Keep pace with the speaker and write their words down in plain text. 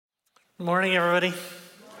Good morning, everybody.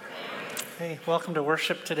 Hey, welcome to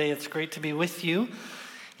worship today. It's great to be with you.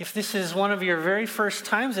 If this is one of your very first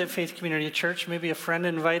times at Faith Community Church, maybe a friend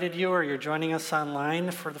invited you or you're joining us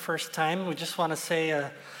online for the first time, we just want to say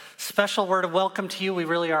a special word of welcome to you. We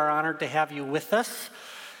really are honored to have you with us.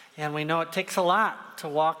 And we know it takes a lot to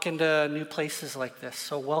walk into new places like this.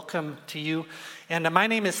 So welcome to you. And my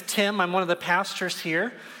name is Tim. I'm one of the pastors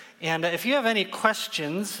here. And if you have any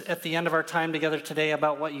questions at the end of our time together today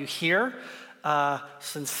about what you hear,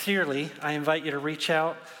 sincerely, I invite you to reach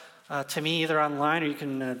out to me either online or you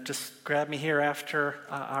can just grab me here after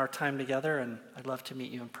our time together, and I'd love to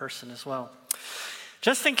meet you in person as well.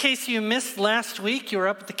 Just in case you missed last week, you were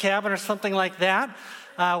up at the cabin or something like that,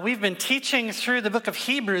 we've been teaching through the book of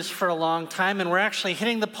Hebrews for a long time, and we're actually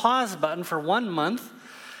hitting the pause button for 1 month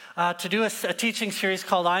to do a teaching series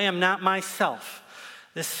called I Am Not Myself.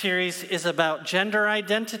 This series is about gender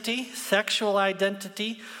identity, sexual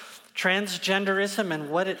identity, transgenderism, and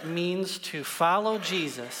what it means to follow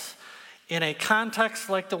Jesus in a context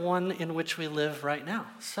like the one in which we live right now.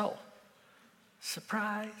 So,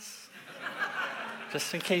 surprise.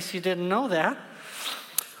 Just in case you didn't know that.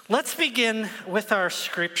 Let's begin with our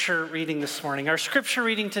scripture reading this morning. Our scripture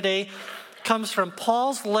reading today comes from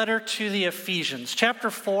Paul's letter to the Ephesians, chapter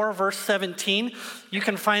 4, verse 17. You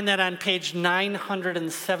can find that on page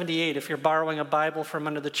 978 if you're borrowing a Bible from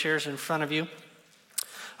under the chairs in front of you.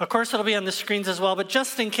 Of course, it'll be on the screens as well, but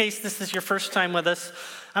just in case this is your first time with us,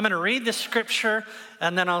 I'm going to read the scripture,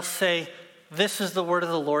 and then I'll say, this is the word of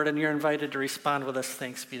the Lord, and you're invited to respond with us.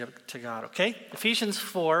 Thanks be to God, okay? Ephesians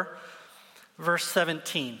 4, verse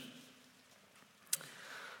 17.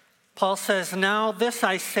 Paul says, "Now this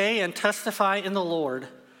I say and testify in the Lord,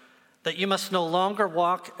 that you must no longer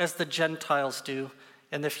walk as the Gentiles do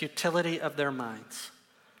in the futility of their minds.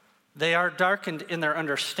 They are darkened in their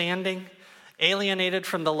understanding, alienated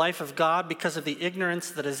from the life of God because of the ignorance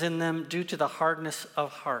that is in them due to the hardness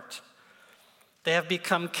of heart. They have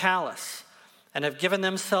become callous and have given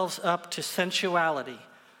themselves up to sensuality,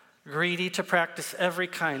 greedy to practice every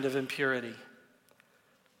kind of impurity.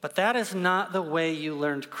 But that is not the way you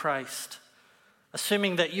learned Christ,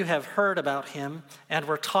 assuming that you have heard about him and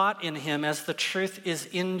were taught in him as the truth is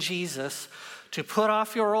in Jesus, to put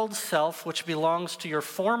off your old self, which belongs to your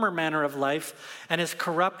former manner of life and is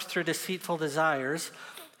corrupt through deceitful desires,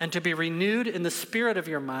 and to be renewed in the spirit of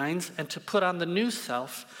your minds, and to put on the new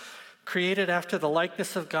self, created after the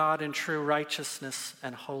likeness of God in true righteousness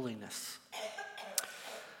and holiness."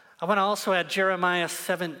 I want to also add Jeremiah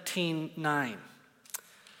 17:9.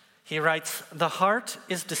 He writes, "The heart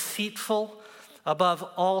is deceitful above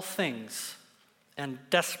all things and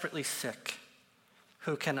desperately sick.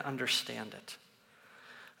 Who can understand it?"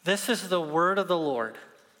 This is the word of the Lord.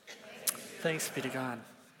 Thanks be to God.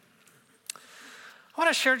 I want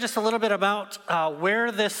to share just a little bit about where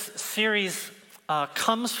this series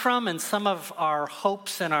comes from and some of our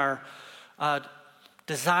hopes and our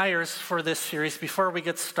desires for this series before we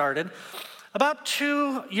get started. About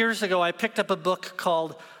 2 years ago, I picked up a book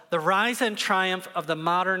called The Rise and Triumph of the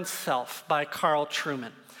Modern Self by Carl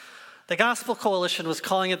Trueman. The Gospel Coalition was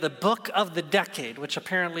calling it the Book of the Decade, which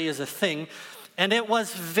apparently is a thing, and it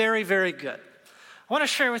was very, very good. I want to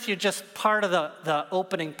share with you just part of the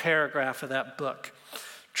opening paragraph of that book.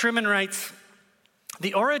 Trueman writes,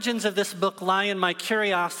 "The origins of this book lie in my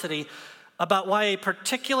curiosity about why a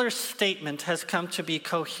particular statement has come to be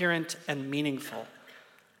coherent and meaningful.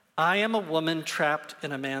 I am a woman trapped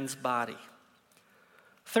in a man's body.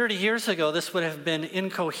 30 years ago, this would have been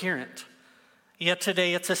incoherent. Yet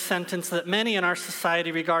today, it's a sentence that many in our society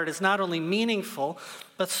regard as not only meaningful,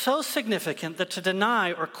 but so significant that to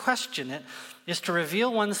deny or question it is to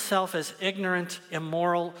reveal oneself as ignorant,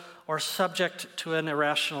 immoral, or subject to an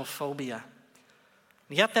irrational phobia.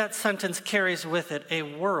 Yet that sentence carries with it a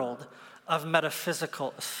world of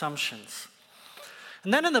metaphysical assumptions."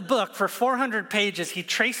 And then in the book, for 400 pages, he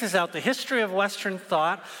traces out the history of Western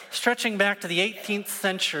thought, stretching back to the 18th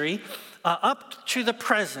century, up to the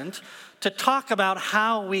present, to talk about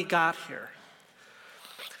how we got here.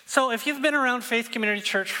 So if you've been around Faith Community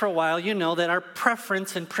Church for a while, you know that our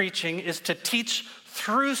preference in preaching is to teach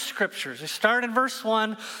through scriptures. We start in verse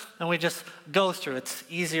 1, and we just go through. It's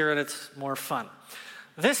easier and it's more fun.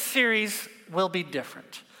 This series will be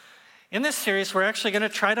different. In this series, we're actually going to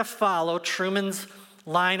try to follow Trueman's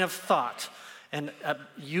line of thought. And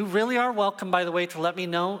you really are welcome, by the way, to let me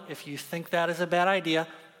know if you think that is a bad idea,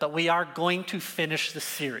 but we are going to finish the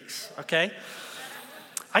series, okay?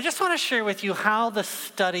 I just want to share with you how the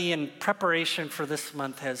study and preparation for this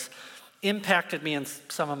month has impacted me and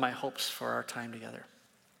some of my hopes for our time together.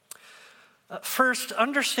 First,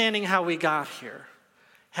 understanding how we got here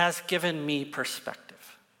has given me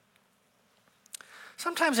perspective.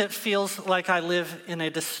 Sometimes it feels like I live in a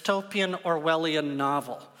dystopian Orwellian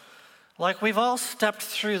novel, like we've all stepped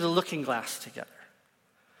through the looking glass together.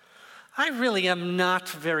 I really am not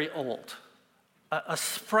very old, a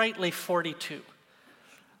sprightly 42.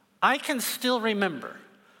 I can still remember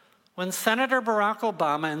when Senator Barack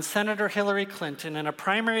Obama and Senator Hillary Clinton in a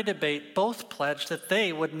primary debate both pledged that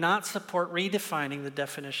they would not support redefining the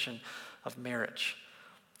definition of marriage.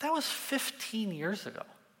 That was 15 years ago.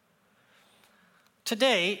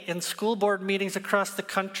 Today, in school board meetings across the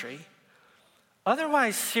country,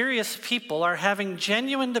 otherwise serious people are having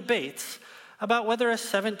genuine debates about whether a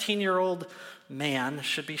 17-year-old man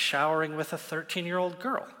should be showering with a 13-year-old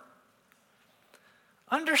girl.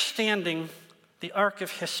 Understanding the arc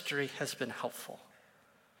of history has been helpful.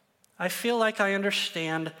 I feel like I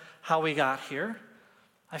understand how we got here.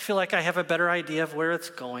 I feel like I have a better idea of where it's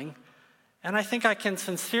going. And I think I can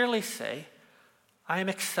sincerely say, I am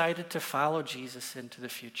excited to follow Jesus into the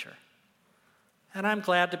future. And I'm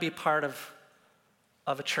glad to be part of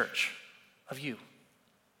a church, of you.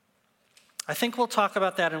 I think we'll talk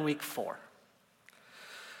about that in week 4.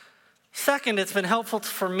 Second, it's been helpful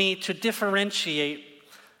for me to differentiate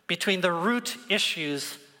between the root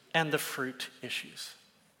issues and the fruit issues.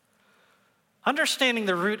 Understanding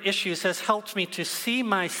the root issues has helped me to see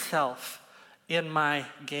myself in my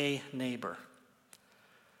gay neighbor.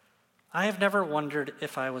 I have never wondered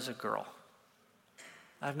if I was a girl.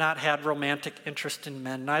 I've not had romantic interest in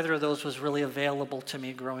men. Neither of those was really available to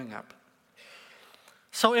me growing up.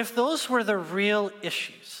 So if those were the real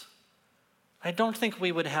issues, I don't think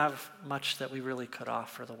we would have much that we really could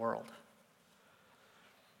offer the world.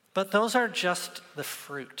 But those are just the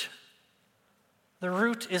fruit. The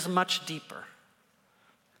root is much deeper.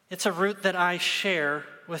 It's a root that I share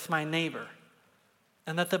with my neighbor,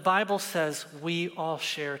 and that the Bible says we all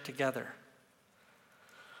share together.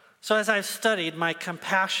 So as I've studied, my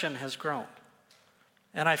compassion has grown,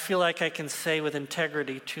 and I feel like I can say with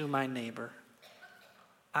integrity to my neighbor,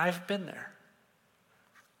 I've been there.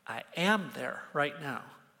 I am there right now.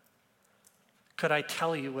 Could I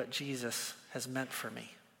tell you what Jesus has meant for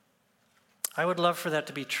me? I would love for that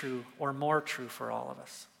to be true, or more true for all of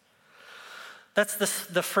us. That's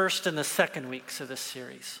the first and the second weeks of this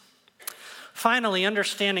series. Finally,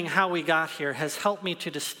 understanding how we got here has helped me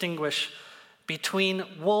to distinguish between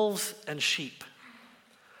wolves and sheep.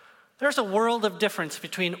 There's a world of difference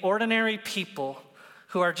between ordinary people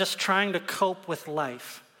who are just trying to cope with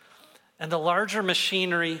life and the larger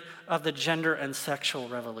machinery of the gender and sexual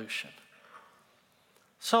revolution.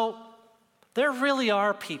 So there really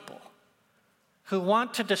are people who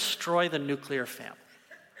want to destroy the nuclear family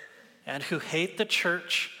and who hate the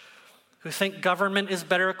church, who think government is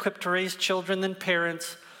better equipped to raise children than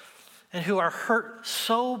parents, and who are hurt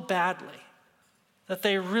so badly that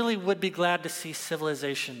they really would be glad to see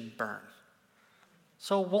civilization burn.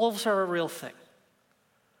 So wolves are a real thing.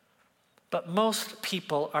 But most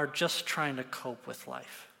people are just trying to cope with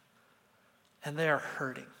life, and they are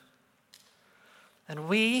hurting. And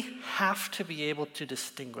we have to be able to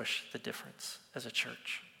distinguish the difference as a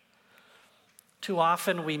church. Too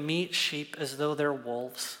often we meet sheep as though they're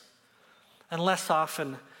wolves, and less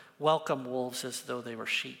often welcome wolves as though they were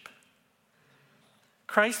sheep.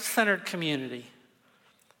 Christ-centered community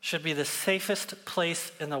should be the safest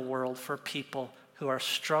place in the world for people who are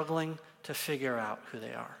struggling to figure out who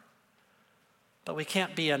they are. But we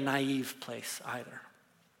can't be a naive place either.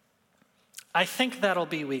 I think that'll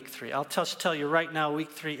be week 3. I'll just tell you right now,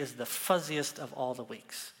 week 3 is the fuzziest of all the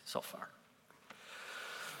weeks so far.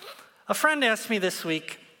 A friend asked me this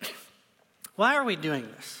week, why are we doing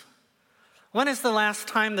this? When is the last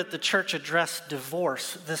time that the church addressed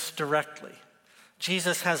divorce this directly?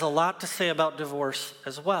 Jesus has a lot to say about divorce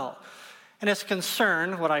as well. And his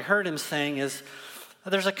concern, what I heard him saying is,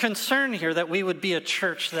 there's a concern here that we would be a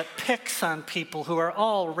church that picks on people who are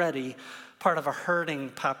already part of a hurting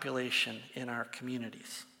population in our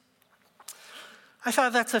communities. I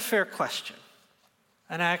thought that's a fair question,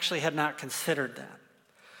 and I actually had not considered that.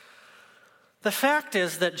 The fact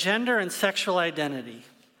is that gender and sexual identity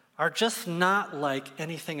are just not like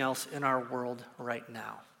anything else in our world right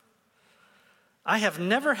now. I have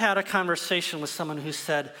never had a conversation with someone who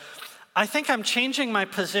said, I think I'm changing my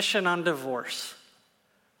position on divorce.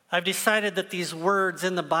 I've decided that these words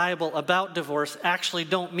in the Bible about divorce actually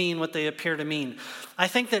don't mean what they appear to mean. I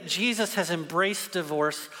think that Jesus has embraced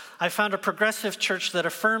divorce. I found a progressive church that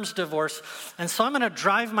affirms divorce, and so I'm going to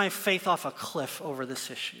drive my faith off a cliff over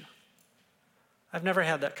this issue. I've never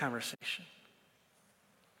had that conversation.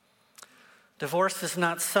 Divorce is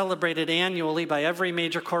not celebrated annually by every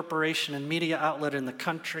major corporation and media outlet in the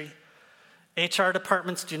country. HR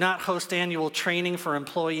departments do not host annual training for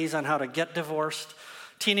employees on how to get divorced.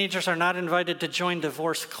 Teenagers are not invited to join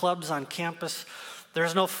divorce clubs on campus. There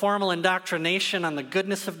is no formal indoctrination on the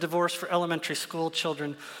goodness of divorce for elementary school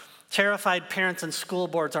children. Terrified parents and school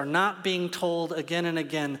boards are not being told again and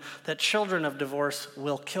again that children of divorce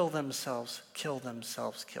will kill themselves, kill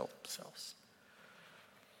themselves, kill themselves.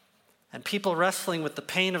 And people wrestling with the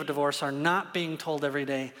pain of divorce are not being told every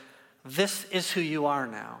day, this is who you are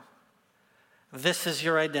now. This is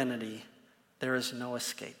your identity. There is no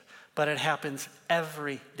escape. But it happens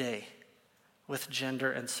every day with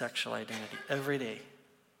gender and sexual identity, every day.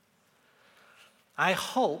 I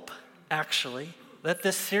hope, actually, that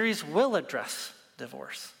this series will address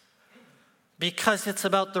divorce because it's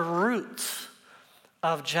about the roots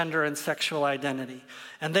of gender and sexual identity.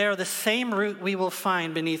 And they are the same root we will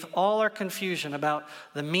find beneath all our confusion about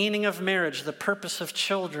the meaning of marriage, the purpose of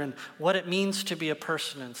children, what it means to be a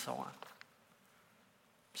person, and so on.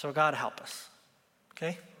 So God help us,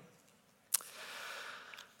 okay?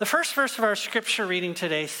 The first verse of our scripture reading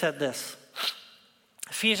today said this,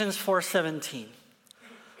 Ephesians 4:17.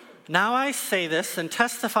 Now I say this and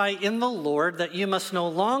testify in the Lord that you must no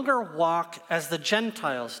longer walk as the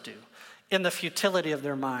Gentiles do, in the futility of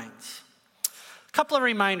their minds. A couple of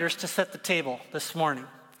reminders to set the table this morning.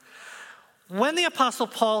 When the Apostle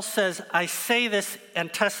Paul says, I say this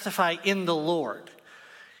and testify in the Lord,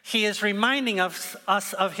 he is reminding us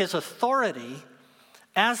of his authority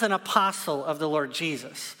as an apostle of the Lord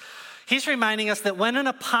Jesus. He's reminding us that when an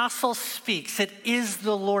apostle speaks, it is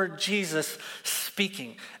the Lord Jesus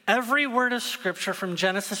speaking. Every word of Scripture from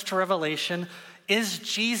Genesis to Revelation is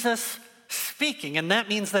Jesus speaking, and that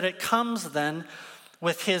means that it comes then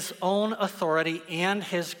with his own authority and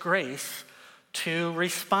his grace to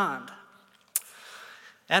respond.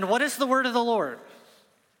 And what is the word of the Lord?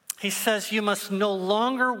 He says, you must no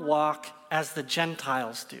longer walk as the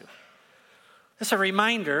Gentiles do. It's a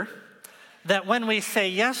reminder that when we say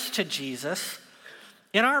yes to Jesus,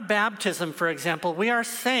 in our baptism, for example, we are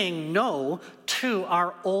saying no to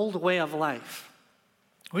our old way of life.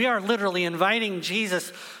 We are literally inviting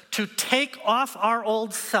Jesus to take off our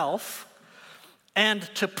old self and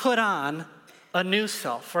to put on a new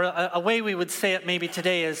self. Or a way we would say it maybe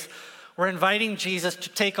today is we're inviting Jesus to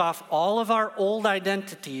take off all of our old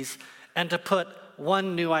identities and to put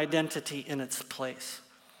one new identity in its place.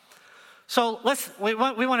 So we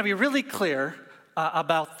want to be really clear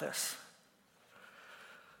about this.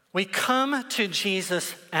 We come to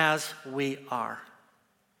Jesus as we are.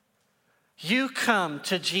 You come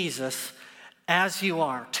to Jesus as you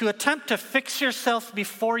are. To attempt to fix yourself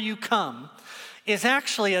before you come is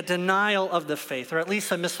actually a denial of the faith, or at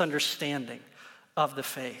least a misunderstanding of the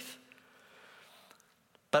faith.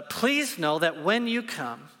 But please know that when you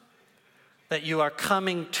come, that you are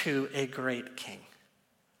coming to a great King.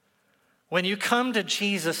 When you come to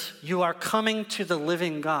Jesus, you are coming to the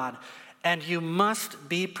living God, and you must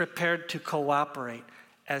be prepared to cooperate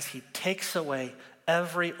as he takes away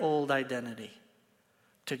every old identity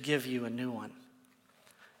to give you a new one.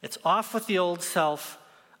 It's off with the old self,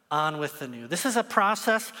 on with the new. This is a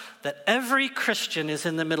process that every Christian is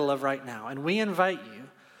in the middle of right now, and we invite you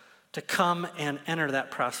to come and enter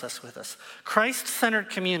that process with us. Christ-centered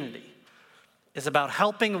community is about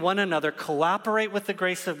helping one another cooperate with the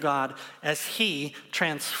grace of God as he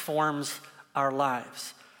transforms our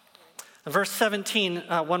lives. Verse 17,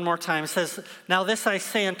 one more time, says, now this I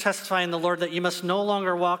say and testify in the Lord that you must no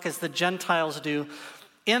longer walk as the Gentiles do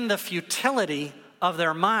in the futility of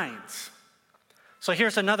their minds. So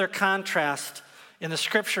here's another contrast in the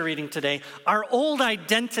scripture reading today. Our old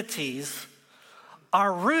identities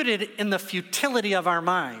are rooted in the futility of our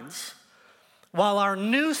minds, while our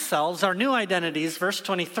new selves, our new identities, verse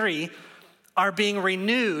 23, are being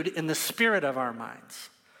renewed in the spirit of our minds.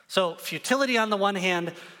 So futility on the one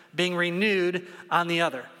hand, being renewed on the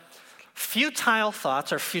other. Futile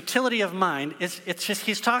thoughts or futility of mind,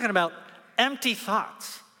 he's talking about empty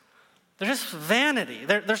thoughts. They're just vanity.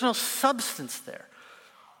 There's no substance there.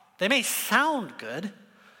 They may sound good,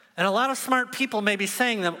 and a lot of smart people may be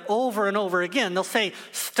saying them over and over again. They'll say,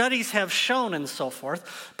 studies have shown and so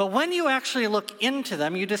forth. But when you actually look into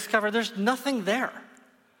them, you discover there's nothing there.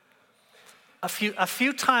 A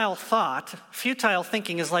futile thought, futile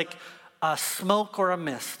thinking is like a smoke or a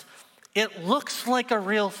mist. It looks like a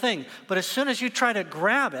real thing, but as soon as you try to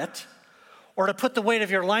grab it or to put the weight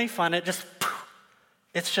of your life on it,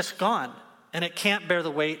 it's just gone, and it can't bear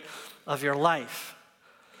the weight of your life.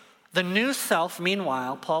 The new self,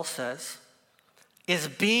 meanwhile, Paul says, is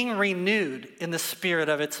being renewed in the spirit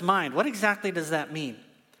of its mind. What exactly does that mean?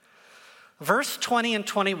 Verse 20 and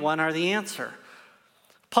 21 are the answer.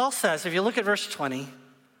 Paul says, if you look at verse 20,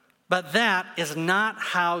 but that is not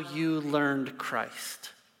how you learned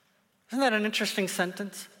Christ. Isn't that an interesting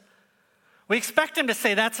sentence? We expect him to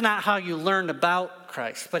say that's not how you learned about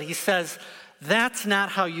Christ, but he says that's not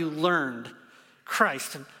how you learned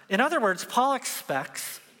Christ. In other words, Paul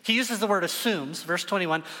expects, he uses the word assumes, verse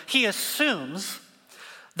 21, he assumes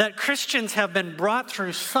that Christians have been brought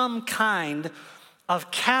through some kind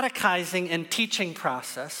of catechizing and teaching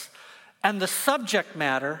process, and the subject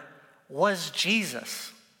matter was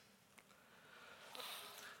Jesus.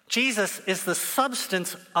 Jesus is the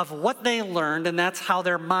substance of what they learned, and that's how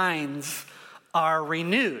their minds are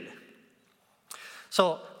renewed.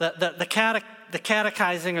 So the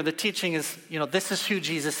catechizing or the teaching is, this is who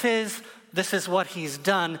Jesus is, this is what he's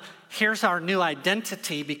done, here's our new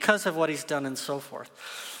identity because of what he's done and so forth.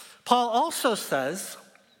 Paul also says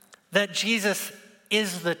that Jesus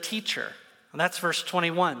is the teacher, and that's verse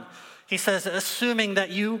 21. He says, assuming that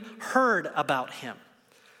you heard about him.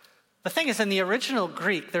 The thing is, in the original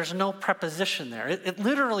Greek, there's no preposition there. It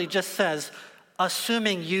literally just says,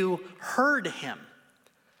 assuming you heard him.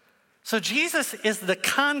 So Jesus is the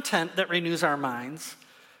content that renews our minds.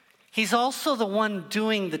 He's also the one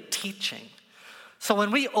doing the teaching. So when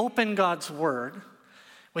we open God's word,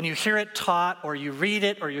 when you hear it taught or you read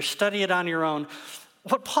it or you study it on your own,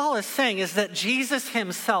 what Paul is saying is that Jesus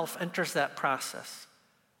himself enters that process.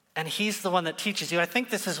 And he's the one that teaches you. I think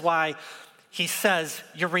this is why he says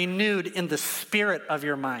you're renewed in the spirit of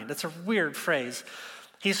your mind. That's a weird phrase.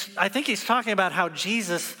 I think he's talking about how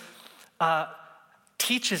Jesus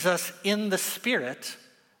teaches us in the spirit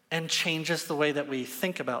and changes the way that we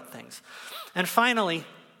think about things. And finally,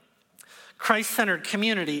 Christ-centered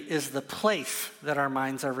community is the place that our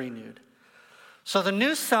minds are renewed. So the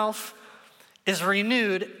new self is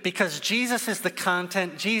renewed because Jesus is the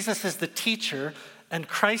content, Jesus is the teacher, and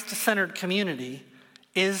Christ-centered community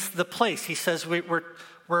is the place. He says we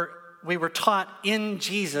were taught in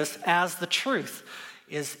Jesus as the truth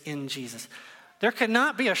is in Jesus. There could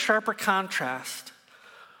not be a sharper contrast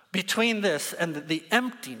between this and the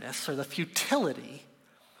emptiness or the futility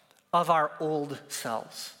of our old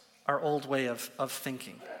selves, our old way of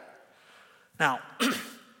thinking. Now,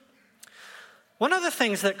 one of the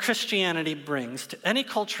things that Christianity brings to any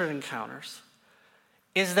culture it encounters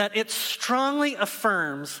is that it strongly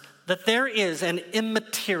affirms that there is an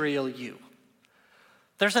immaterial you.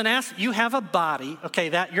 There's you have a body, okay,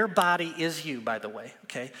 that your body is you, by the way,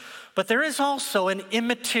 okay? But there is also an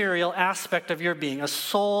immaterial aspect of your being, a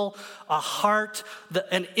soul, a heart,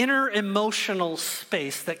 an inner emotional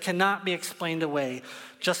space that cannot be explained away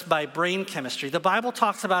just by brain chemistry. The Bible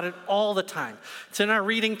talks about it all the time. It's in our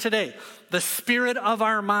reading today. The spirit of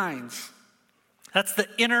our minds. That's the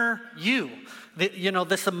inner you,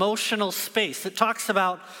 this emotional space. It talks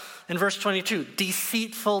about, in verse 22,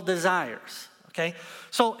 deceitful desires, okay?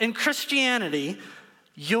 So in Christianity,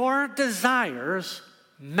 your desires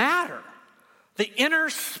matter. The inner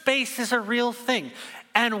space is a real thing.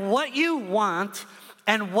 And what you want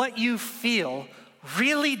and what you feel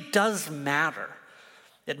really does matter.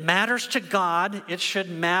 It matters to God. It should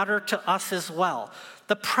matter to us as well.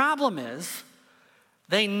 The problem is,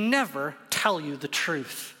 they never tell you the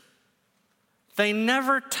truth. They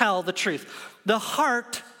never tell the truth. The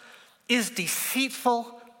heart is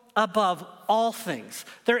deceitful above all things.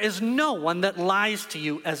 There is no one that lies to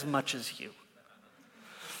you as much as you.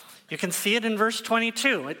 You can see it in verse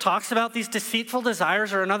 22. It talks about these deceitful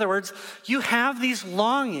desires, or in other words, you have these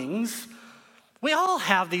longings. We all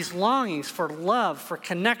have these longings for love, for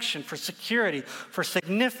connection, for security, for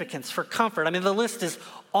significance, for comfort. I mean, the list is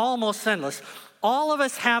almost endless. All of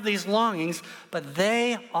us have these longings, but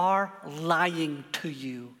they are lying to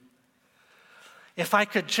you. If I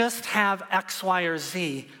could just have X, Y, or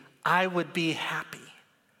Z, I would be happy.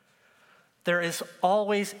 There is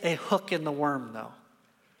always a hook in the worm, though.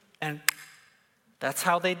 And that's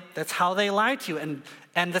how they lie to you,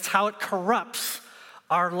 and that's how it corrupts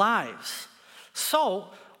our lives. So,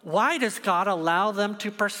 why does God allow them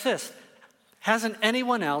to persist? Hasn't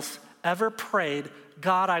anyone else ever prayed,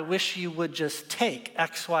 God, I wish you would just take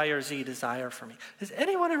X, Y, or Z desire from me? Has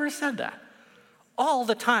anyone ever said that? All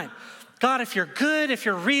the time. God, if you're good, if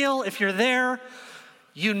you're real, if you're there,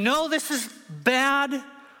 you know this is bad,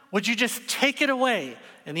 would you just take it away?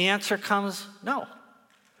 And the answer comes, no.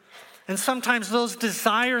 And sometimes those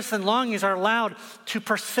desires and longings are allowed to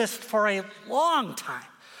persist for a long time.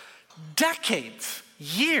 Decades,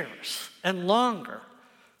 years, and longer.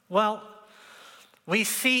 Well, we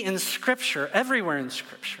see in Scripture, everywhere in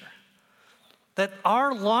Scripture, That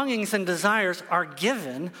our longings and desires are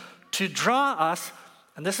given to draw us,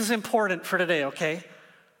 and this is important for today, okay?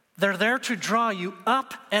 They're there to draw you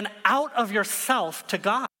up and out of yourself to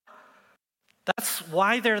God. That's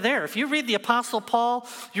why they're there. If you read the Apostle Paul,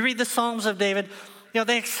 you read the Psalms of David,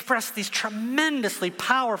 they express these tremendously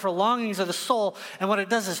powerful longings of the soul, and what it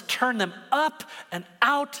does is turn them up and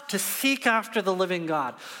out to seek after the living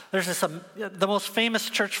God. There's the most famous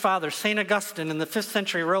church father, St. Augustine, in the 5th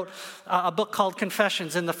century, wrote a book called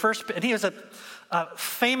Confessions. And he was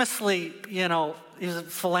famously, he was a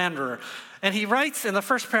philanderer. And he writes in the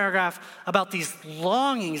first paragraph about these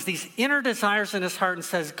longings, these inner desires in his heart, and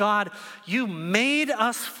says, God, you made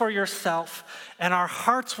us for yourself, and our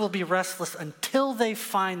hearts will be restless until they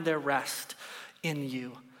find their rest in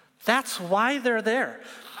you. That's why they're there.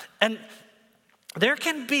 And there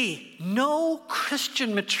can be no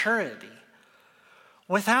Christian maturity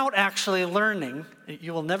without actually learning.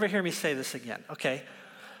 You will never hear me say this again, okay?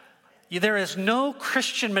 There is no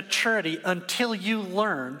Christian maturity until you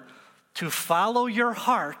learn to follow your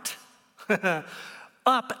heart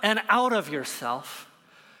up and out of yourself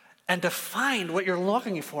and to find what you're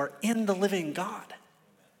looking for in the living God.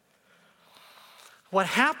 What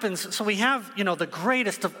happens, so we have, the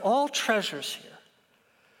greatest of all treasures here.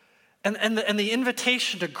 And the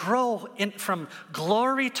invitation to grow from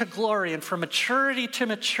glory to glory and from maturity to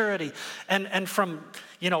maturity and from,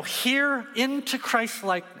 here into Christ's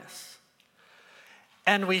likeness.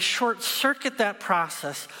 And we short circuit that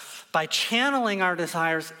process by channeling our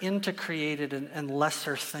desires into created and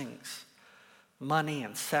lesser things. Money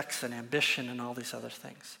and sex and ambition and all these other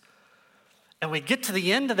things. And we get to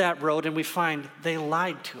the end of that road and we find they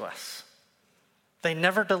lied to us. They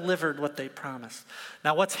never delivered what they promised.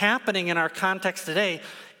 Now what's happening in our context today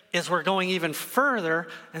is we're going even further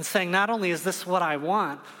and saying not only is this what I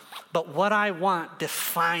want, but what I want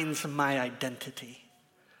defines my identity.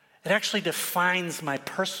 It actually defines my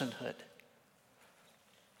personhood.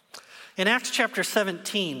 In Acts chapter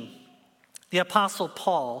 17, the Apostle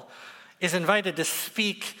Paul is invited to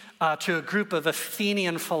speak to a group of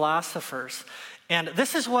Athenian philosophers. And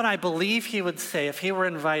this is what I believe he would say if he were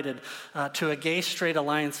invited to a gay-straight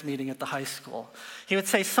alliance meeting at the high school. He would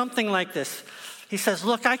say something like this. He says,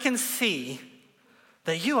 look, I can see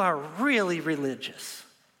that you are really religious.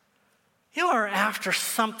 You are after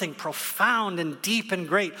something profound and deep and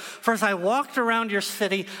great. For as I walked around your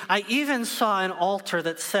city, I even saw an altar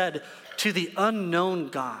that said, to the unknown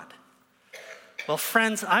God. Well,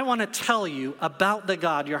 friends, I want to tell you about the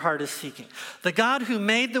God your heart is seeking. The God who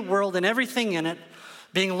made the world and everything in it,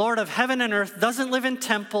 being Lord of heaven and earth, doesn't live in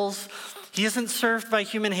temples. He isn't served by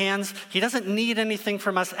human hands. He doesn't need anything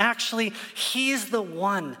from us. Actually, he's the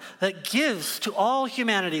one that gives to all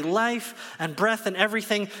humanity life and breath and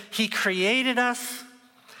everything. He created us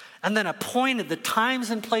and then appointed the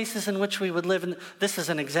times and places in which we would live. And this is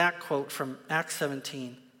an exact quote from Acts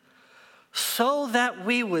 17. So that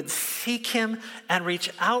we would seek him and reach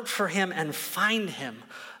out for him and find him,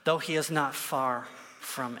 though he is not far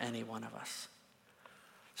from any one of us.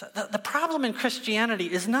 So the problem in Christianity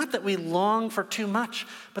is not that we long for too much,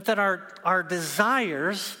 but that our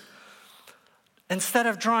desires, instead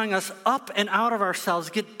of drawing us up and out of ourselves,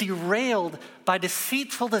 get derailed by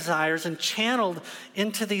deceitful desires and channeled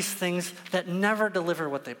into these things that never deliver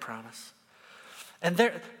what they promise.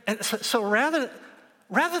 So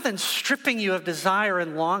rather than stripping you of desire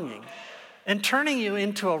and longing and turning you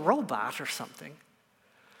into a robot or something,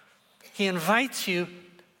 he invites you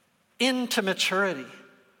into maturity,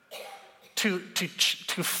 to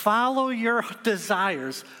follow your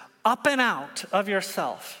desires up and out of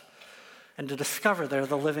yourself and to discover they're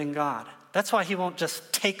the living God. That's why he won't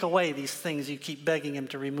just take away these things you keep begging him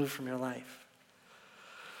to remove from your life.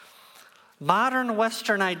 Modern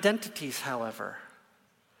Western identities, however,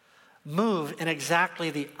 move in exactly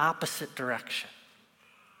the opposite direction.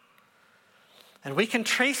 And we can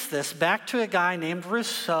trace this back to a guy named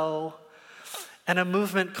Rousseau and a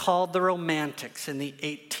movement called the Romantics in the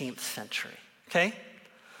 18th century, okay?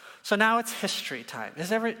 So now it's history time.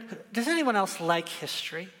 Does anyone else like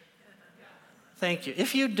history? Thank you.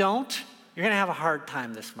 If you don't, you're going to have a hard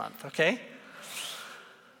time this month, okay?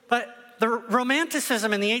 But the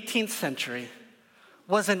Romanticism in the 18th century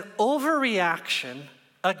was an overreaction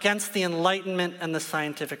against the Enlightenment and the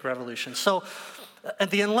scientific revolution. So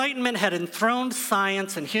the Enlightenment had enthroned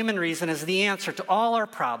science and human reason as the answer to all our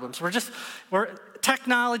problems. We're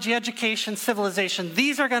technology, education, civilization.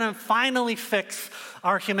 These are going to finally fix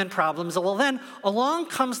our human problems. Well, then along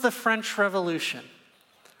comes the French Revolution.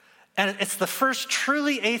 And it's the first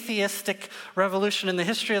truly atheistic revolution in the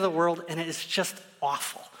history of the world, and it is just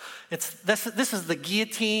awful. This is the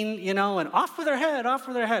guillotine, and off with their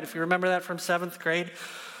head, if you remember that from 7th grade.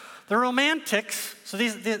 The Romantics, so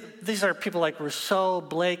these are people like Rousseau,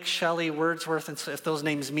 Blake, Shelley, Wordsworth, and so if those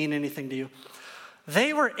names mean anything to you.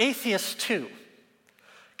 They were atheists too.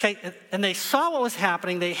 Okay, and they saw what was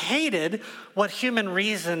happening. They hated what human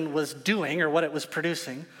reason was doing or what it was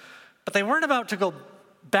producing, but they weren't about to go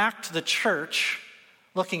back to the church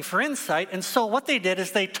looking for insight. And so what they did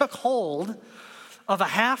is they took hold of a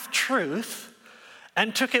half-truth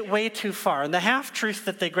and took it way too far. And the half-truth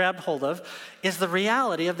that they grabbed hold of is the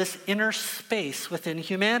reality of this inner space within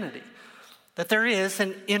humanity, that there is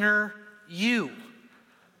an inner you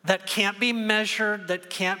that can't be measured, that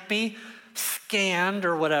can't be scanned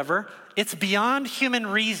or whatever. It's beyond human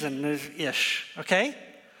reason-ish, okay?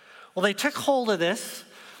 Well, they took hold of this,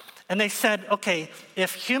 and they said, okay,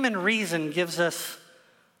 if human reason gives us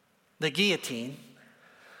the guillotine,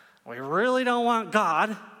 we really don't want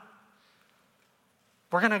God,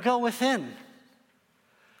 we're going to go within.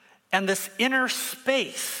 And this inner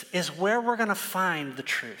space is where we're going to find the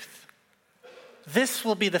truth. This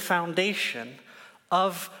will be the foundation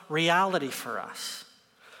of reality for us.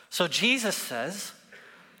 So Jesus says,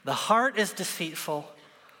 the heart is deceitful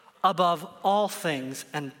above all things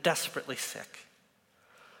and desperately sick.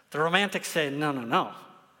 The Romantics say, no.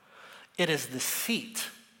 It is the seat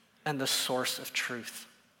and the source of truth.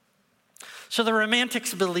 So the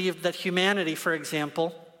Romantics believed that humanity, for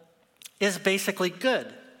example, is basically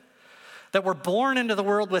good. That we're born into the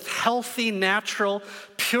world with healthy, natural,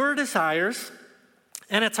 pure desires,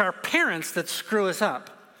 and it's our parents that screw us up.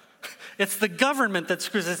 It's the government that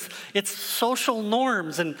screws us. It's social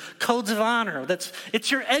norms and codes of honor.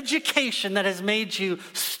 It's your education that has made you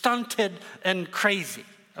stunted and crazy,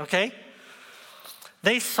 okay?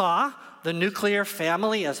 They saw the nuclear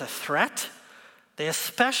family as a threat. They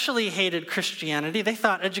especially hated Christianity. They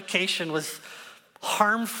thought education was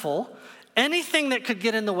harmful. Anything that could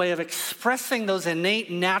get in the way of expressing those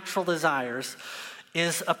innate natural desires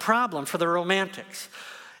is a problem for the Romantics.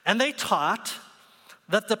 And they taught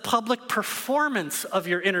that the public performance of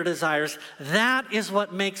your inner desires, that is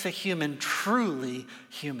what makes a human truly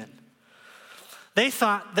human. They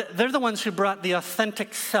thought that they're the ones who brought the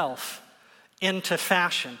authentic self into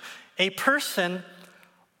fashion. A person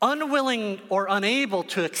unwilling or unable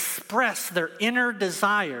to express their inner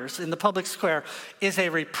desires in the public square is a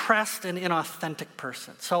repressed and inauthentic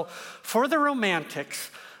person. So for the Romantics,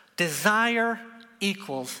 desire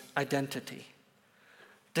equals identity.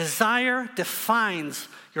 Desire defines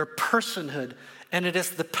your personhood, and it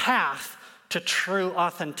is the path to true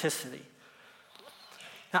authenticity.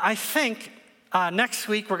 Now, I think next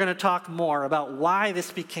week we're going to talk more about why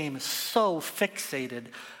this became so fixated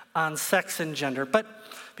on sex and gender. But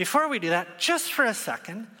before we do that, just for a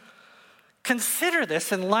second, consider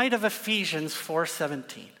this in light of Ephesians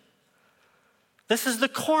 4:17. This is the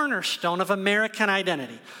cornerstone of American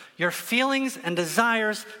identity. Your feelings and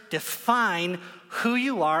desires define who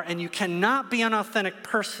you are, and you cannot be an authentic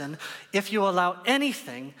person if you allow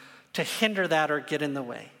anything to hinder that or get in the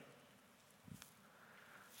way.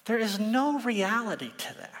 There is no reality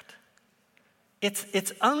to that.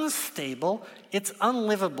 It's unstable, it's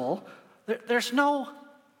unlivable.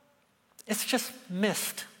 It's just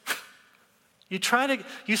mist.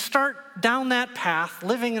 You start down that path,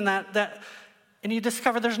 living in that, and you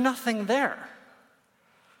discover there's nothing there.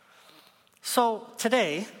 So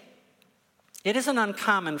today, it isn't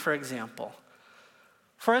uncommon, for example,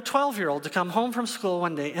 for a 12-year-old to come home from school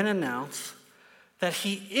one day and announce that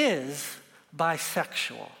he is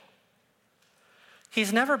bisexual.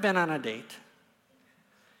 He's never been on a date.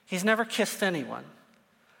 He's never kissed anyone.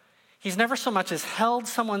 He's never so much as held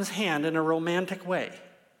someone's hand in a romantic way.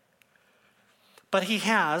 But he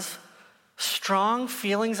has strong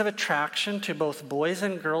feelings of attraction to both boys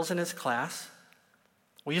and girls in his class.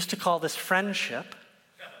 We used to call this friendship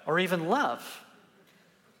or even love.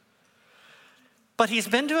 But he's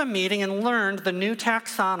been to a meeting and learned the new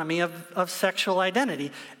taxonomy of sexual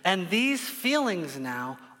identity. And these feelings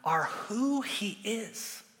now are who he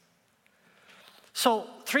is. So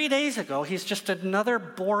 3 days ago, he's just another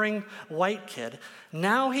boring white kid.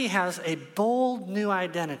 Now he has a bold new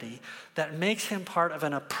identity that makes him part of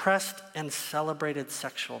an oppressed and celebrated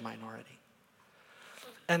sexual minority.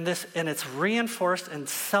 And it's reinforced and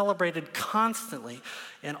celebrated constantly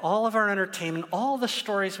in all of our entertainment, all the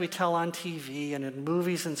stories we tell on TV and in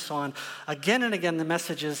movies and so on. Again and again, the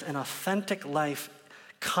message is an authentic life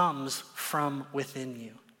comes from within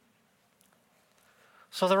you.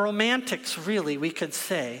 So the Romantics, really, we could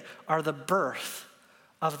say, are the birth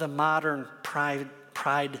of the modern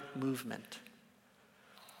pride movement.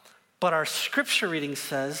 But our scripture reading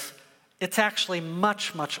says it's actually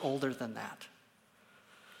much, much older than that.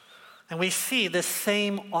 And we see this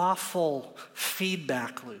same awful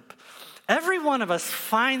feedback loop. Every one of us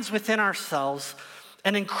finds within ourselves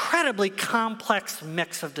an incredibly complex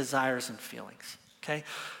mix of desires and feelings, okay?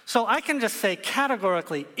 So I can just say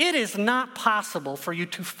categorically, it is not possible for you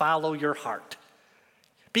to follow your heart.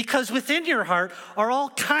 Because within your heart are all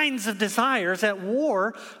kinds of desires at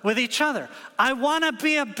war with each other. I want to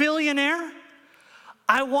be a billionaire.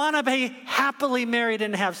 I want to be happily married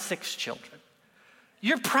and have 6 children.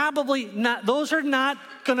 You're probably not, those are not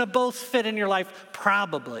going to both fit in your life,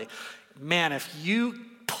 probably. Man, if you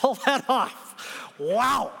pull that off,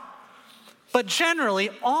 wow. But generally,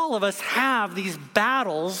 all of us have these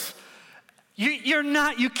battles.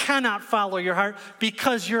 You cannot follow your heart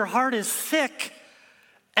because your heart is sick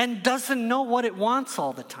and doesn't know what it wants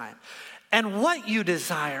all the time. And what you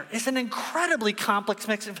desire is an incredibly complex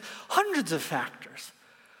mix of hundreds of factors.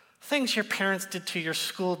 Things your parents did to you, your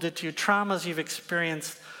school did to you, traumas you've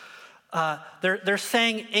experienced. They're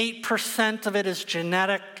saying 8% of it is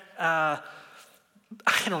genetic. There's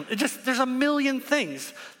a million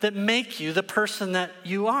things that make you the person that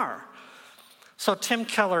you are. So Tim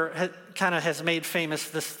Keller kind of has made famous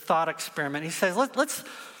this thought experiment. He says,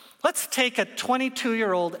 let's take a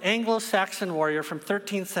 22-year-old Anglo-Saxon warrior from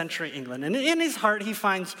 13th century England. And in his heart, he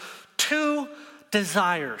finds 2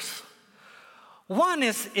 desires. One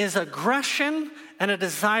is aggression and a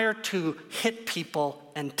desire to hit people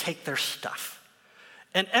and take their stuff.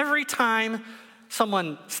 And every time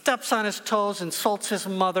someone steps on his toes, insults his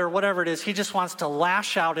mother, whatever it is, he just wants to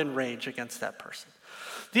lash out in rage against that person.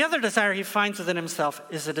 The other desire he finds within himself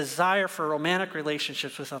is a desire for romantic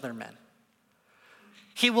relationships with other men.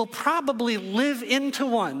 He will probably live into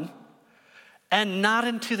one and not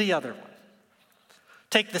into the other one.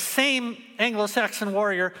 Take the same Anglo-Saxon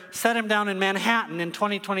warrior, set him down in Manhattan in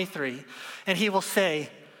 2023, and he will say,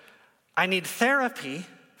 I need therapy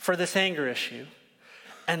for this anger issue,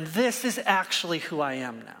 and this is actually who I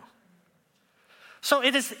am now. So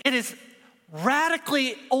it is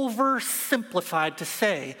radically oversimplified to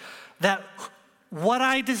say that what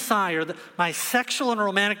I desire, my sexual and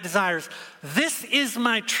romantic desires, this is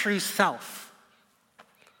my true self.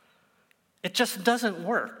 It just doesn't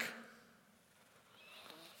work.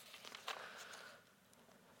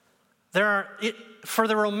 For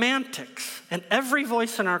the romantics and every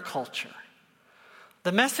voice in our culture,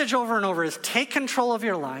 the message over and over is take control of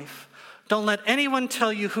your life. Don't let anyone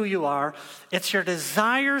tell you who you are. It's your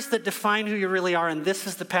desires that define who you really are, and this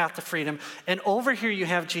is the path to freedom. And over here you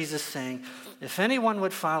have Jesus saying, if anyone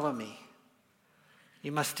would follow me,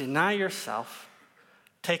 you must deny yourself,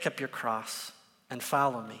 take up your cross, and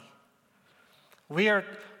follow me. We are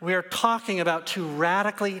talking about 2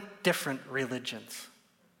 radically different religions.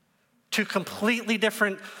 2 completely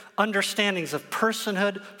different understandings of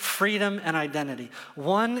personhood, freedom, and identity.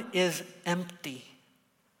 One is empty.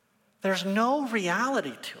 There's no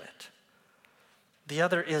reality to it. The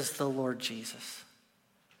other is the Lord Jesus.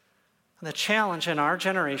 And the challenge in our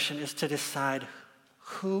generation is to decide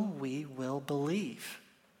who we will believe.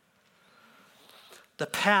 The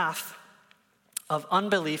path of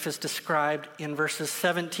unbelief is described in verses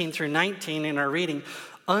 17 through 19 in our reading.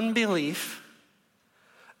 Unbelief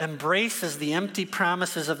embraces the empty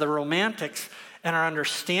promises of the romantics, and our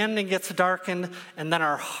understanding gets darkened, and then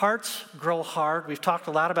our hearts grow hard. We've talked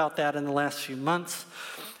a lot about that in the last few months.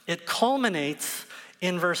 It culminates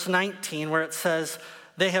in verse 19 where it says,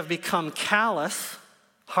 they have become callous,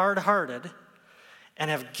 hard-hearted, and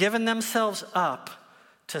have given themselves up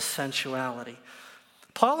to sensuality.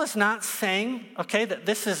 Paul is not saying, that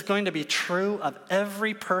this is going to be true of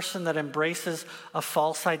every person that embraces a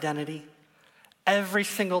false identity. Every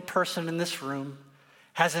single person in this room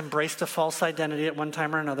has embraced a false identity at one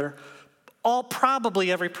time or another.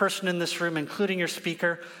 Probably every person in this room, including your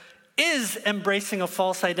speaker, is embracing a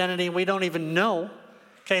false identity. We don't even know.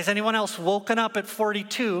 Has anyone else woken up at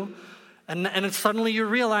 42 and suddenly you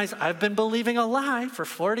realize, I've been believing a lie for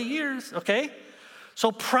 40 years,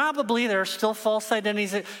 So probably there are still false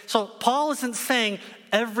identities. So Paul isn't saying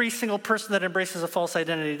every single person that embraces a false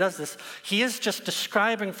identity does this. He is just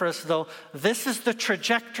describing for us, though, this is the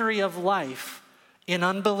trajectory of life in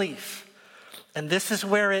unbelief. And this is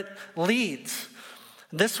where it leads.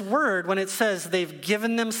 This word, when it says they've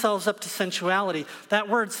given themselves up to sensuality, that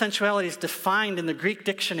word sensuality is defined in the Greek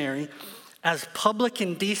dictionary as public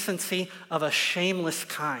indecency of a shameless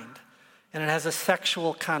kind. And it has a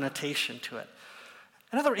sexual connotation to it.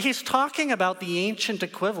 In other words, he's talking about the ancient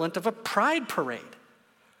equivalent of a pride parade.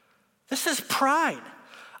 This is pride.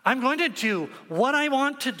 I'm going to do what I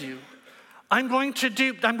want to do. I'm going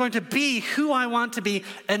to be who I want to be,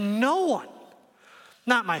 and no one,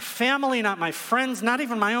 not my family, not my friends, not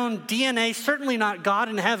even my own DNA, certainly not God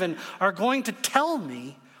in heaven, are going to tell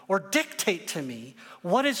me or dictate to me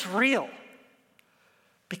what is real,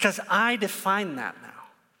 because I define that now.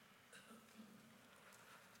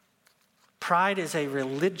 Pride is a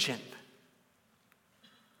religion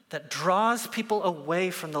that draws people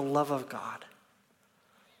away from the love of God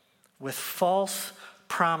with false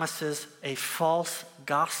promises, a false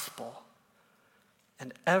gospel,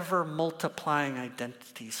 and ever multiplying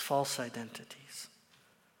identities, false identities.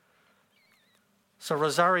 So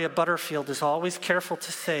Rosaria Butterfield is always careful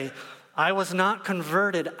to say, I was not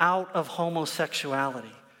converted out of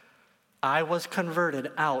homosexuality. I was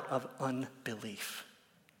converted out of unbelief.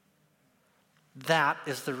 That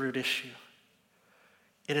is the root issue.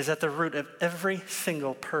 It is at the root of every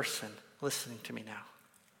single person listening to me now.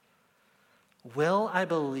 Will I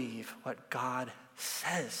believe what God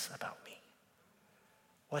says about me?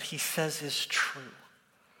 What he says is true?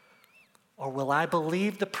 Or will I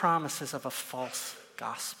believe the promises of a false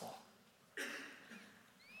gospel?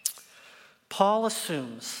 Paul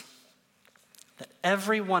assumes that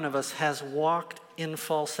every one of us has walked in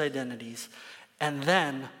false identities and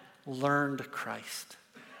then learned Christ.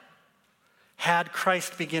 Had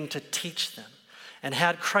Christ begin to teach them, and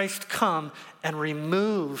had Christ come and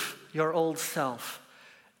remove your old self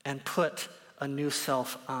and put a new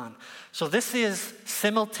self on. So this is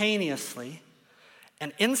simultaneously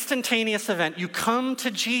an instantaneous event. You come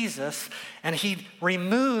to Jesus and he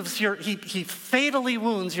removes he fatally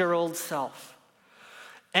wounds your old self.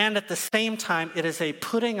 And at the same time, it is a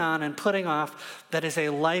putting on and putting off that is a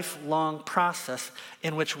lifelong process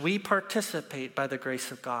in which we participate by the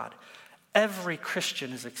grace of God. Every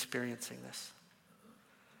Christian is experiencing this.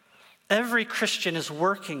 Every Christian is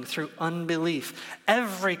working through unbelief.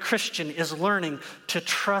 Every Christian is learning to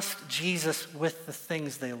trust Jesus with the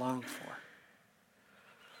things they long for.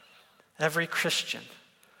 Every Christian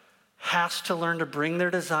has to learn to bring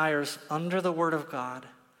their desires under the Word of God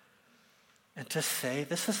and to say,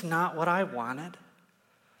 this is not what I wanted.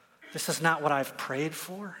 This is not what I've prayed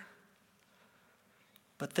for.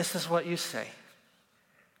 But this is what you say.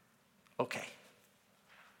 Okay.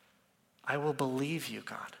 I will believe you,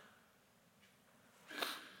 God.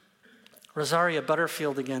 Rosaria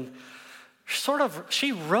Butterfield again,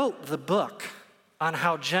 she wrote the book on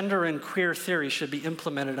how gender and queer theory should be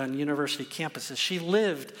implemented on university campuses. She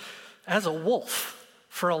lived as a wolf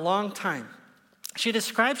for a long time. She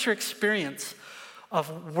describes her experience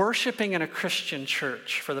of worshiping in a Christian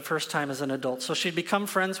church for the first time as an adult. So she'd become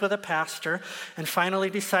friends with a pastor and finally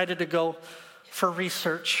decided to go for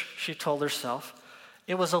research, she told herself.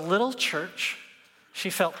 It was a little church. She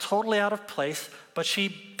felt totally out of place, but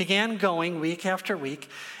she began going week after week,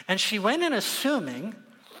 and she went in assuming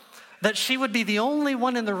that she would be the only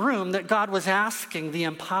one in the room that God was asking the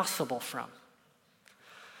impossible from.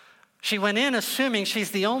 She went in assuming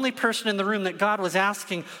she's the only person in the room that God was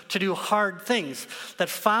asking to do hard things, that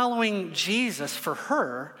following Jesus for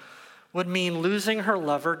her would mean losing her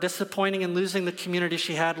lover, disappointing and losing the community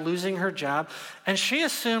she had, losing her job, and she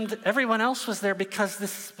assumed everyone else was there because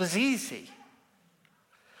this was easy.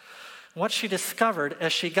 What she discovered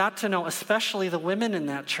as she got to know especially the women in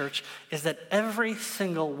that church is that every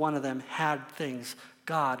single one of them had things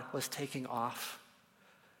God was taking off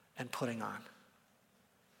and putting on.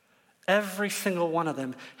 Every single one of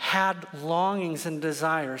them had longings and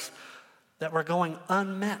desires that were going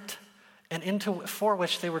unmet and for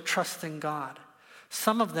which they were trusting God.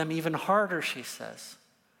 Some of them even harder, she says,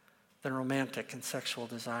 than romantic and sexual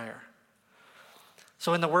desire.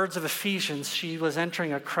 So in the words of Ephesians, she was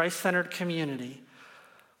entering a Christ-centered community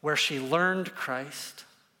where she learned Christ.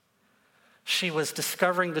 She was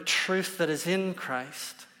discovering the truth that is in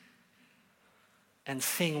Christ and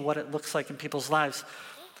seeing what it looks like in people's lives.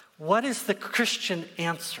 What is the Christian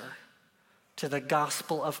answer to the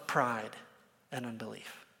gospel of pride and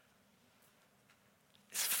unbelief?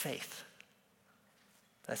 It's faith.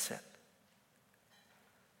 That's it.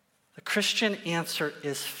 The Christian answer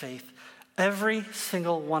is faith. Every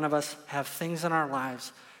single one of us have things in our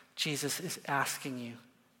lives Jesus is asking you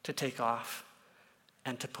to take off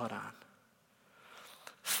and to put on.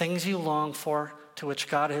 Things you long for, to which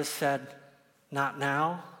God has said, not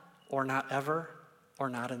now, or not ever, or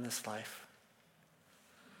not in this life.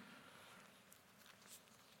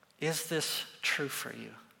 Is this true for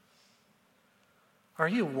you? Are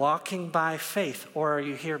you walking by faith, or are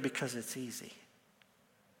you here because it's easy?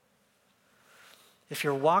 If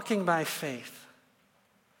you're walking by faith,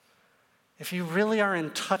 if you really are in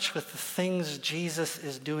touch with the things Jesus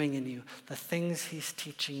is doing in you, the things he's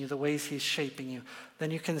teaching you, the ways he's shaping you, then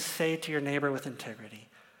you can say to your neighbor with integrity,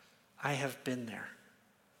 I have been there.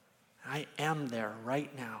 I am there right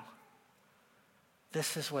now.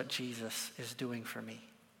 This is what Jesus is doing for me.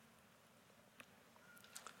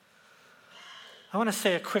 I want to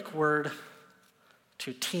say a quick word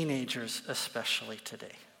to teenagers especially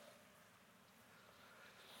today.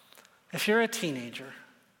 If you're a teenager,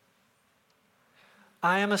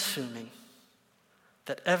 I am assuming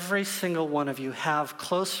that every single one of you have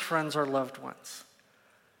close friends or loved ones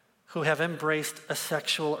who have embraced a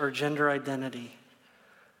sexual or gender identity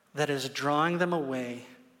that is drawing them away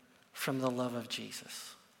from the love of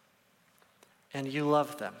Jesus. And you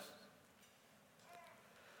love them.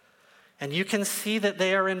 And you can see that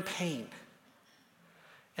they are in pain.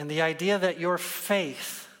 And the idea that your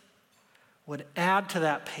faith would add to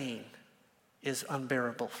that pain is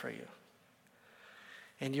unbearable for you.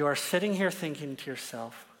 And you are sitting here thinking to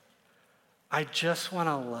yourself, I just want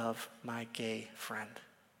to love my gay friend.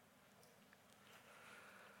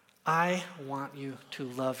 I want you to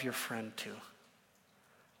love your friend too.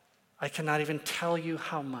 I cannot even tell you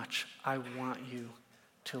how much I want you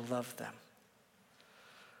to love them.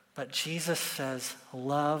 But Jesus says,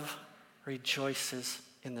 love rejoices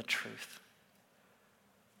in the truth.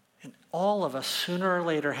 And all of us, sooner or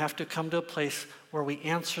later, have to come to a place where we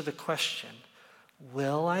answer the question,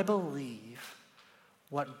 will I believe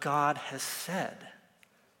what God has said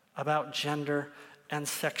about gender and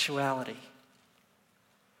sexuality?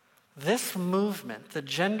 This movement, the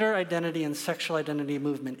gender identity and sexual identity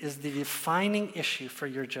movement, is the defining issue for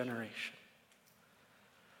your generation.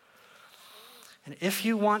 And if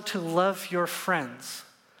you want to love your friends,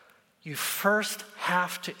 you first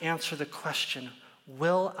have to answer the question,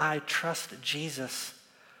 will I trust Jesus,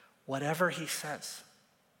 whatever he says?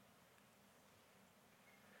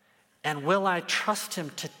 And will I trust him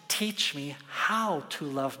to teach me how to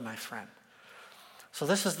love my friend? So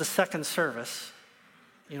this is the second service,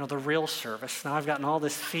 the real service. Now I've gotten all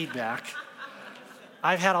this feedback.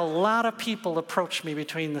 I've had a lot of people approach me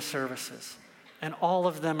between the services, and all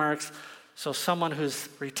of them are, so someone who's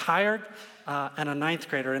retired and a ninth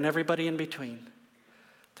grader and everybody in between.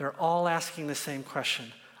 They're all asking the same question.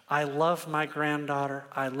 I love my granddaughter.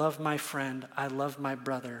 I love my friend. I love my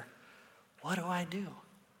brother. What do I do?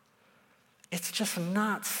 It's just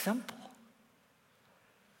not simple.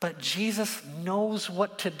 But Jesus knows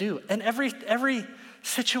what to do. And every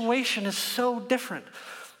situation is so different.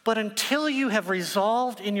 But until you have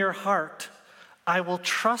resolved in your heart, I will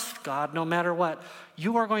trust God no matter what,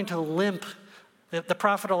 you are going to limp. The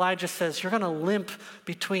prophet Elijah says, you're going to limp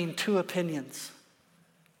between two opinions.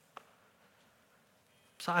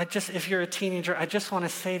 So if you're a teenager, I just want to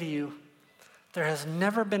say to you, there has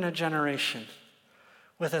never been a generation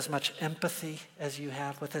with as much empathy as you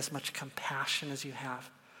have, with as much compassion as you have.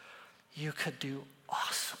 You could do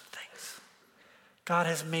awesome things. God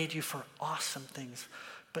has made you for awesome things,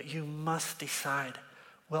 but you must decide,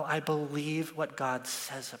 will I believe what God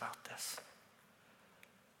says about this?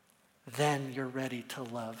 Then you're ready to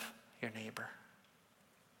love your neighbor.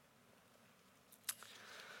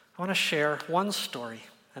 I want to share one story,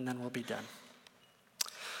 and then we'll be done.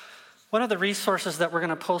 One of the resources that we're going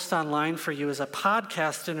to post online for you is a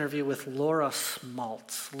podcast interview with Laura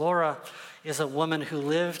Smaltz. Laura is a woman who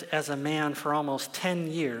lived as a man for almost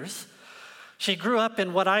 10 years. She grew up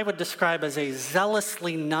in what I would describe as a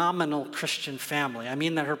zealously nominal Christian family. I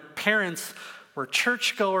mean that her parents were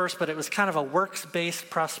churchgoers, but it was kind of a works-based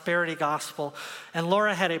prosperity gospel. And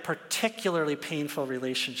Laura had a particularly painful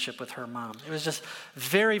relationship with her mom. It was just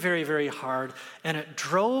very, very, very hard, and it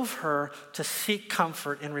drove her to seek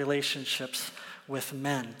comfort in relationships with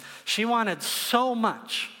men. She wanted so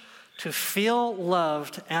much to feel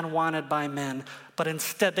loved and wanted by men, but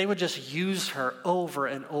instead they would just use her over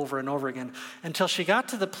and over and over again until she got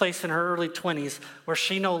to the place in her early 20s where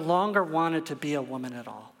she no longer wanted to be a woman at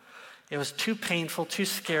all. It was too painful, too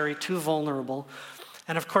scary, too vulnerable.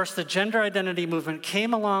 And of course, the gender identity movement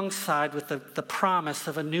came alongside with the promise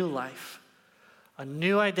of a new life, a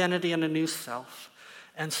new identity and a new self.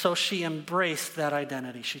 And so she embraced that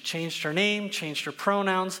identity. She changed her name, changed her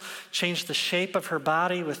pronouns, changed the shape of her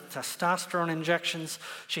body with testosterone injections.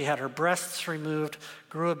 She had her breasts removed,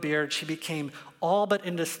 grew a beard. She became all but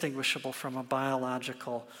indistinguishable from a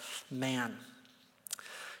biological man.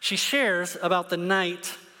 She shares about the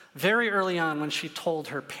night very early on when she told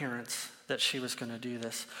her parents that she was going to do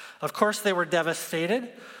this. Of course, they were devastated.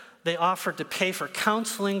 They offered to pay for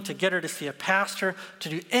counseling, to get her to see a pastor, to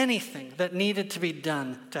do anything that needed to be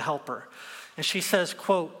done to help her. And she says,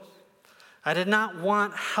 quote, I did not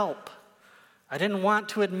want help I didn't want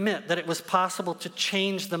to admit that it was possible to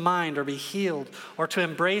change the mind or be healed or to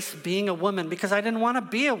embrace being a woman because I didn't want to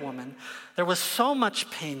be a woman. There was so much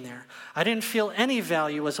pain there. I didn't feel any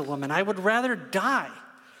value as a woman. I would rather die.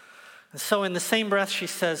 And so in the same breath, she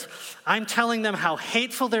says, I'm telling them how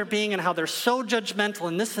hateful they're being and how they're so judgmental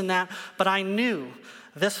and this and that, but I knew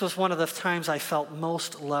this was one of the times I felt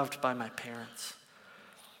most loved by my parents.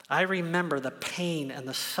 I remember the pain and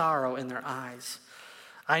the sorrow in their eyes.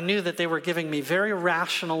 I knew that they were giving me very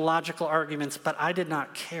rational, logical arguments, but I did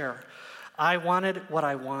not care. I wanted what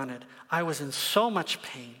I wanted. I was in so much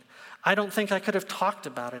pain. I don't think I could have talked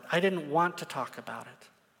about it. I didn't want to talk about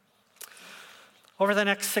it. Over the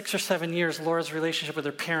next 6 or 7 years, Laura's relationship with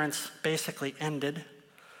her parents basically ended.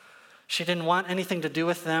 She didn't want anything to do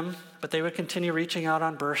with them, but they would continue reaching out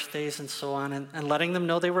on birthdays and so on and letting them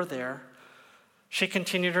know they were there. She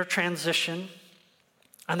continued her transition.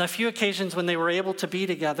 On the few occasions when they were able to be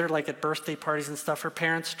together, like at birthday parties and stuff, her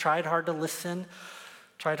parents tried hard to listen,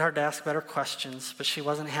 tried hard to ask better questions, but she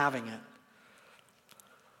wasn't having it.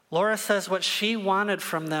 Laura says what she wanted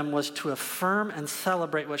from them was to affirm and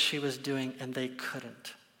celebrate what she was doing, and they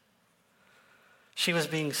couldn't. She was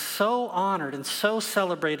being so honored and so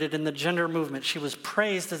celebrated in the gender movement. She was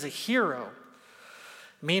praised as a hero.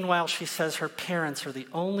 Meanwhile, she says her parents are the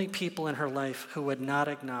only people in her life who would not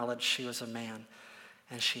acknowledge she was a man.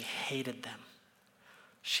 And she hated them.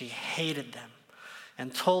 She hated them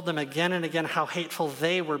and told them again and again how hateful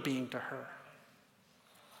they were being to her.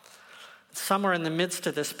 Somewhere in the midst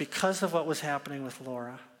of this, because of what was happening with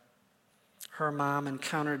Laura, her mom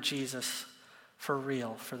encountered Jesus for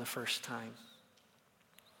real for the first time.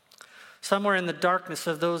 Somewhere in the darkness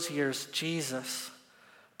of those years, Jesus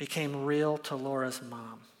became real to Laura's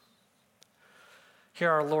mom.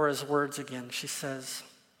 Here are Laura's words again. She says,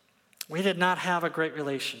 we did not have a great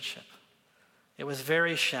relationship. It was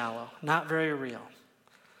very shallow, not very real.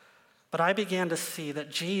 But I began to see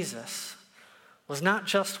that Jesus was not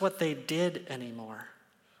just what they did anymore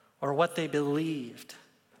or what they believed.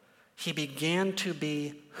 He began to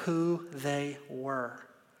be who they were.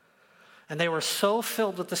 And they were so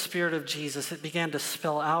filled with the Spirit of Jesus, it began to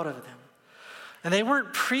spill out of them. And they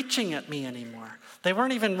weren't preaching at me anymore. They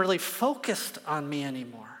weren't even really focused on me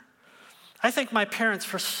anymore. I think my parents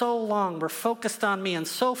for so long were focused on me and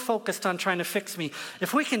so focused on trying to fix me.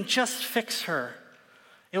 If we can just fix her,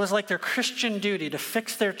 it was like their Christian duty to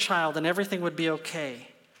fix their child and everything would be okay.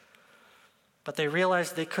 But they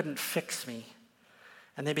realized they couldn't fix me.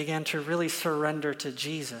 And they began to really surrender to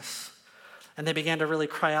Jesus. And they began to really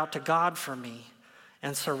cry out to God for me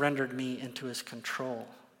and surrendered me into his control.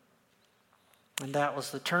 And that was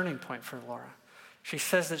the turning point for Laura. She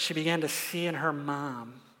says that she began to see in her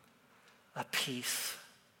mom a peace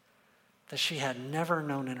that she had never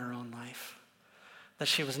known in her own life, that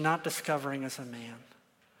she was not discovering as a man.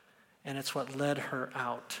 And it's what led her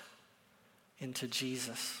out into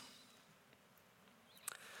Jesus.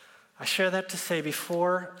 I share that to say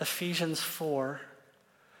before Ephesians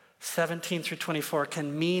 4:17 through 24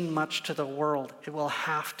 can mean much to the world, it will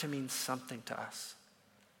have to mean something to us.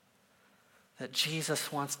 That Jesus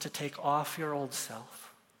wants to take off your old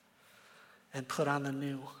self and put on the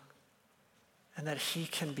new. And that he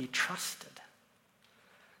can be trusted.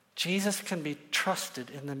 Jesus can be trusted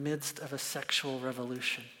in the midst of a sexual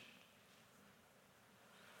revolution.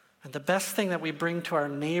 And the best thing that we bring to our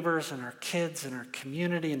neighbors and our kids and our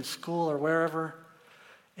community and school or wherever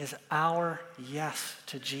is our yes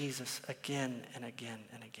to Jesus again and again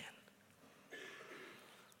and again.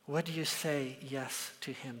 Would you say yes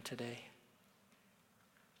to him today?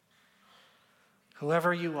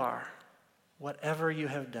 Whoever you are, whatever you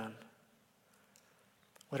have done,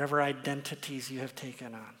 whatever identities you have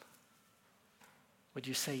taken on, would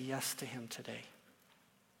you say yes to him today?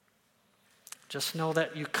 Just know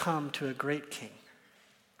that you come to a great king,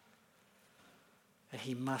 and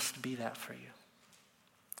he must be that for you.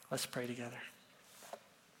 Let's pray together.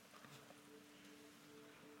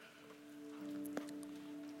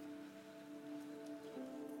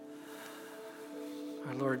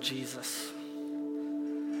 Our Lord Jesus,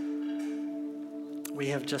 we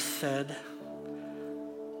have just said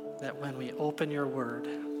that when we open your word,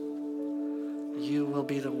 you will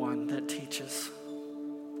be the one that teaches.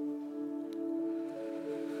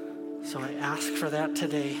 So I ask for that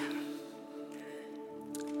today.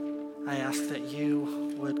 I ask that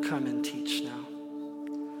you would come and teach now.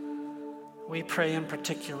 We pray in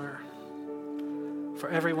particular for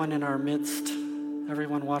everyone in our midst,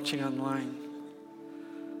 everyone watching online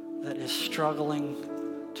that is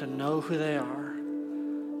struggling to know who they are,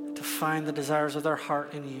 to find the desires of their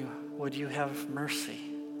heart in you. Would you have mercy?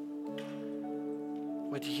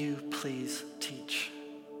 would you please teach?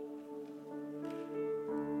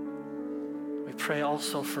 We pray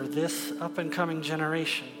also for this up-and-coming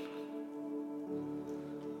generation,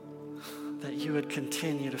 that you would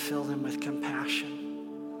continue to fill them with compassion,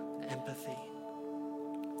 empathy,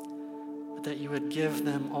 but that you would give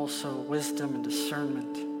them also wisdom and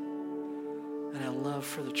discernment and a love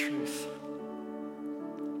for the truth.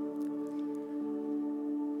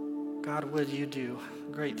 God, would you do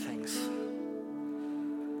great things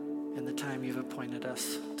in the time you've appointed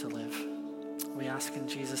us to live? We ask in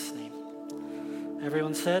Jesus' name.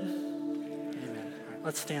 Everyone said, amen. All right,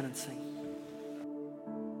 let's stand and sing.